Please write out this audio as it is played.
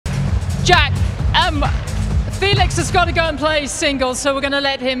Jack, Felix has got to go and play singles, so we're going to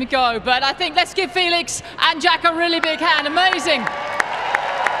let him go. But I think let's give Felix and Jack a really big hand. Amazing.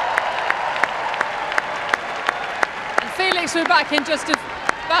 And Felix will be back in just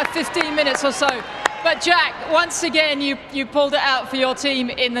about 15 minutes or so. But Jack, once again, you pulled it out for your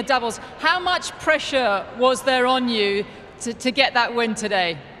team in the doubles. How much pressure was there on you to get that win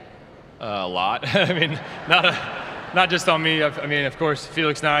today? A lot. I mean, not just on me. I mean, of course,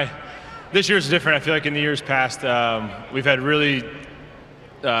 Felix and I. This year's different. I feel like in the years past, we've had really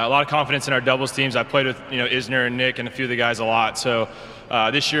a lot of confidence in our doubles teams. I played with Isner and Nick and a few of the guys a lot. So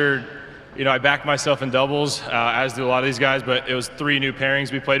this year, I backed myself in doubles, as do a lot of these guys. But it was 3 new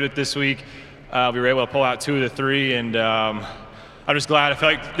pairings we played with this week. We were able to pull out 2 of the 3, and I'm just glad. I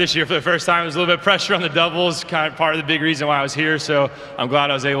feel like this year, for the first time, there was a little bit of pressure on the doubles, kind of part of the big reason why I was here. So I'm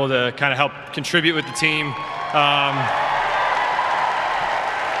glad I was able to kind of help contribute with the team.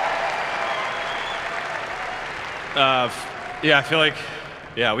 Yeah, I feel like,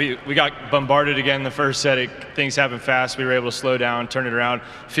 we got bombarded again in the first set. Things happened fast. We were able to slow down, turn it around.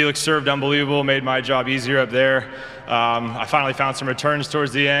 Felix served unbelievable, made my job easier up there. I finally found some returns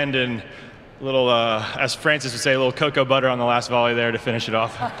towards the end, and a little, as Francis would say, a little cocoa butter on the last volley there to finish it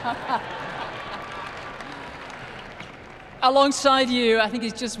off. Alongside you, I think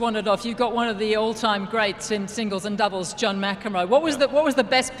he's just wandered off. You've got one of the all-time greats in singles and doubles, Björn McEnroe. What was the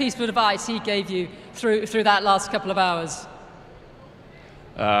best piece of advice he gave you through that last couple of hours?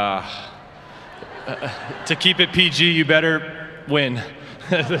 To keep it PG, you better win.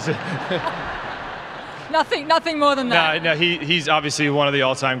 Nothing more than that. No, he's obviously one of the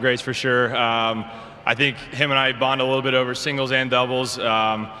all-time greats for sure. I think him and I bond a little bit over singles and doubles.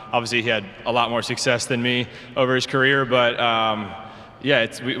 Obviously, he had a lot more success than me over his career, but yeah,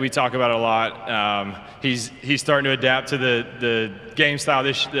 we talk about it a lot. He's starting to adapt to the game style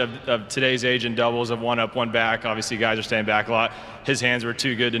of today's age in doubles of 1 up, 1 back. Obviously, guys are staying back a lot. His hands were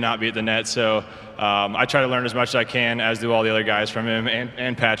too good to not be at the net, so I try to learn as much as I can, as do all the other guys from him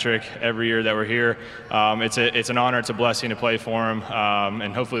and Patrick every year that we're here. It's an honor, it's a blessing to play for him,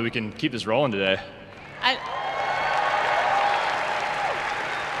 and hopefully we can keep this rolling today.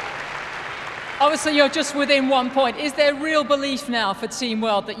 Obviously, you're just within 1 point. Is there real belief now for Team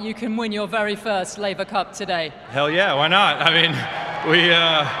World that you can win your very first Laver Cup today? Hell yeah, why not? I mean, we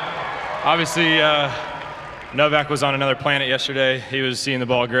obviously Novak was on another planet yesterday. He was seeing the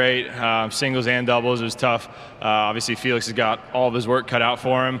ball great, singles and doubles. It was tough. Obviously, Felix has got all of his work cut out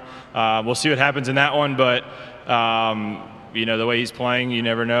for him. We'll see what happens in that one, but the way he's playing, you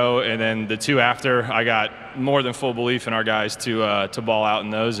never know. And then the 2 after, I got more than full belief in our guys to ball out in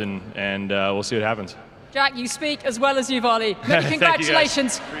those, and we'll see what happens. Jack, you speak as well as you volley. Many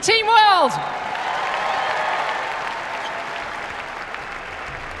congratulations. Thank you, Team World!